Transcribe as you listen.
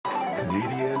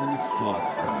Canadian slot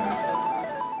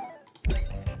style.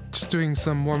 Just doing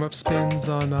some warm-up spins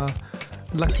on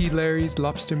Lucky Larry's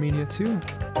Lobster Mania 2.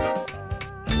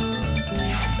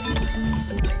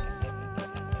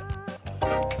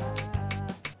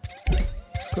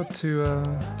 Let's go to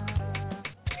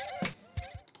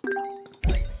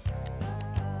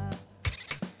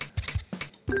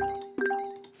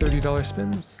 $30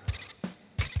 spins.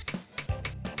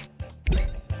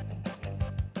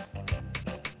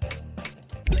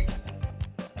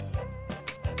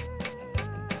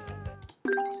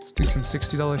 Let's do some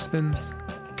 $60 spins.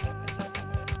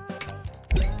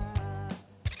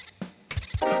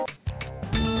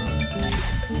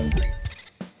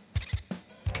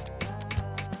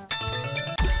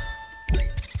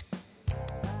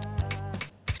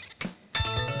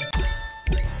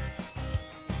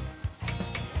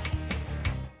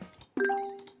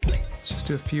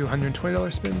 Do a few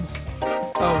 $120 spins.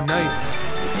 Oh, nice.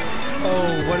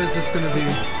 Oh, what is this gonna be?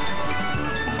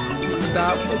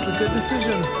 That was a good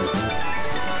decision.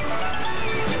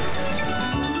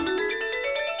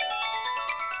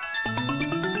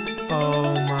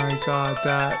 Oh my god,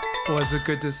 that was a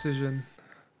good decision.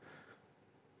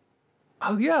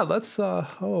 Oh yeah, let's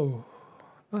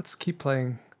keep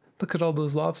playing. Look at all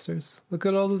those lobsters. Look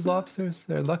at all those lobsters.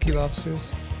 They're lucky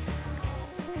lobsters.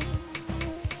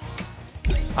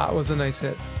 That was a nice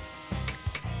hit.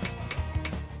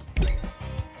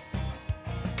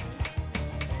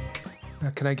 Now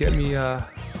can I get me a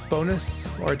bonus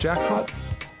or a jackpot?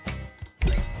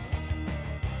 Let's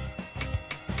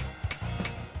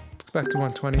go back to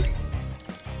 120.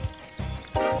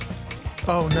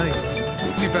 Oh, nice.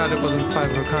 Too bad it wasn't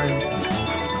 5 of a kind.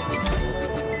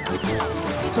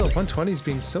 Still, 120 is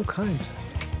being so kind.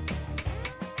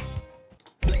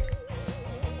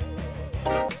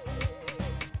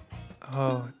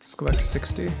 Oh, let's go back to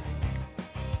 60.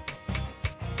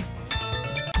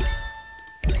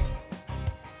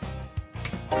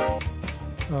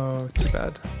 Oh, too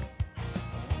bad.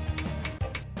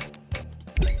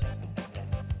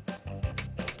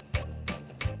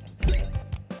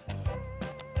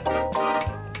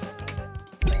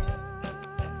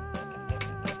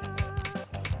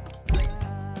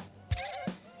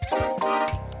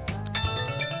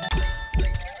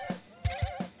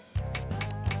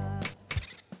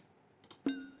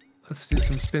 Let's do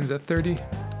some spins at 30.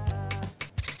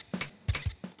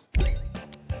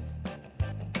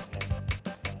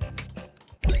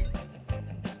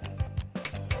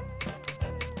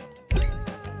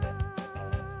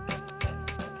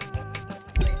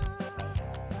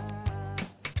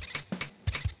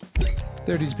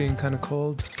 $30's being kind of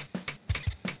cold.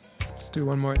 Let's do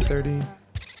one more at 30.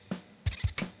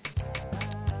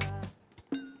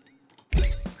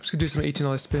 Could do some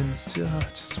 $18 spins to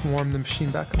just warm the machine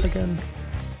back up again.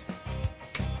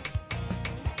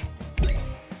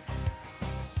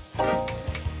 I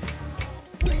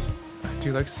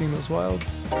do like seeing those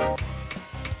wilds, but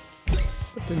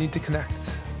they need to connect.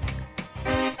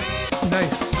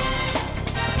 Nice.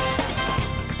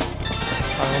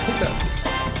 I'll take that.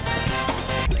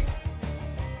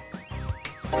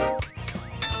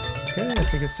 Okay, I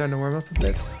think it's starting to warm up a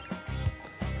bit.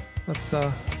 Let's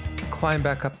climb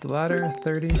back up the ladder,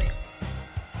 30.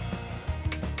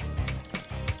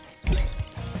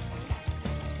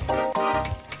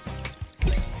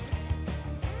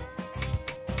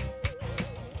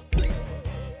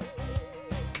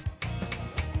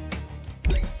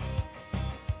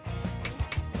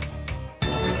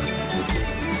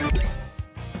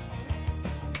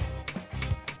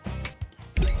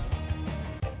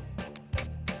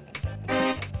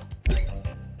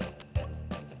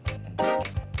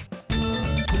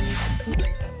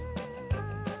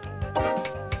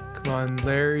 On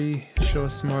Larry, show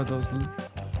us some more of those.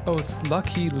 Oh, it's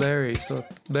Lucky Larry, so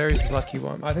Larry's the lucky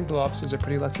one. I think the lobsters are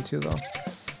pretty lucky too, though.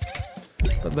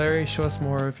 But Larry, show us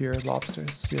more of your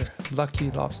lobsters, your lucky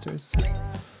lobsters.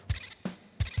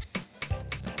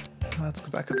 Let's go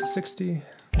back up to 60.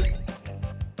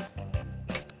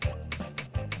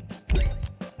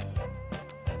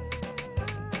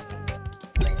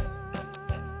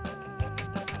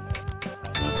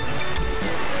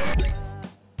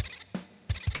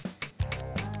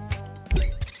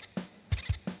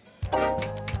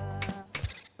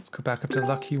 Go back up to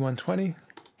lucky 120.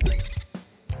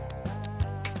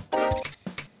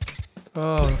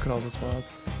 Oh, look at all those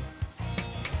wilds.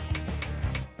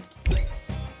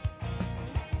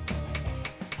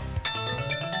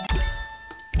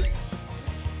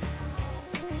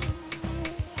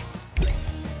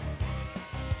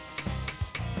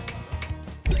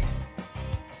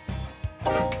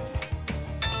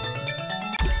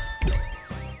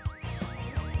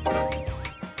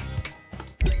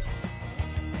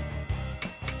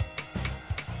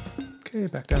 Okay,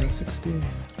 back down to 60. You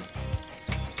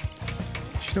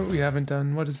know what we haven't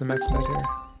done? What is the max bet here?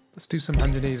 Let's do some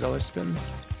 $180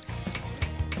 spins.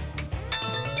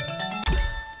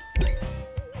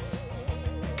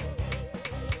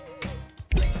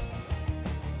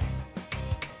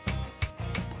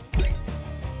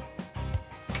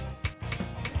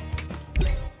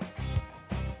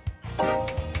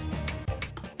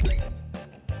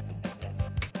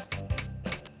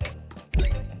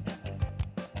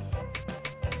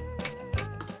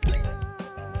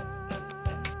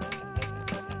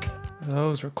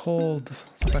 Those were cold.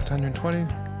 Let's go back to 120.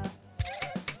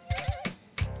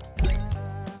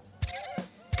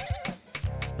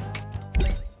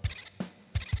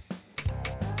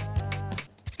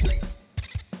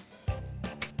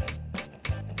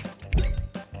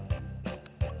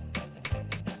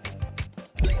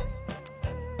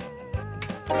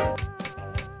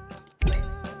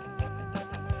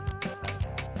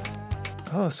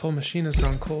 Oh, this whole machine has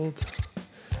gone cold.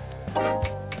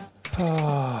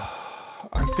 Oh.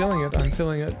 I'm feeling it, I'm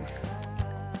feeling it.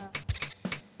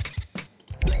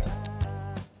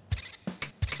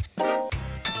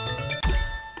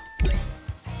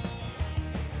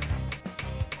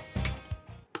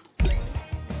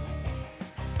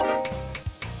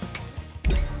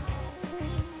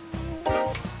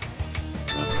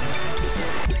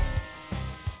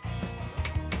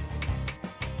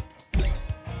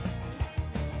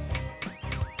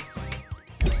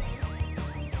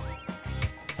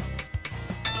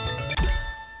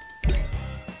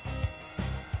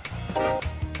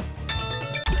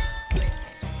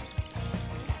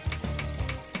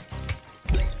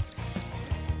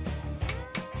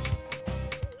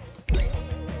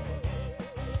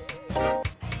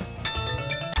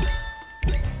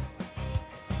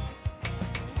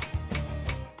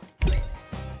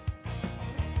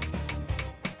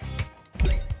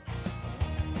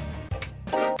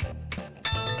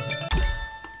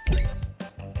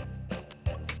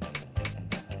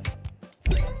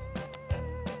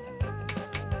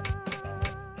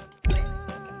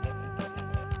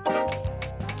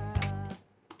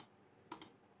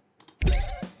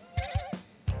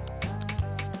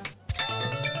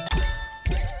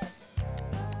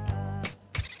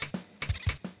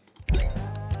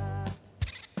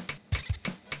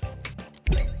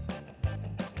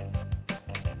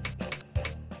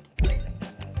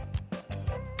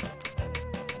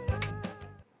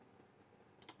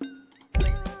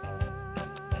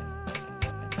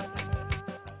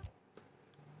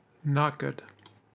 Not good.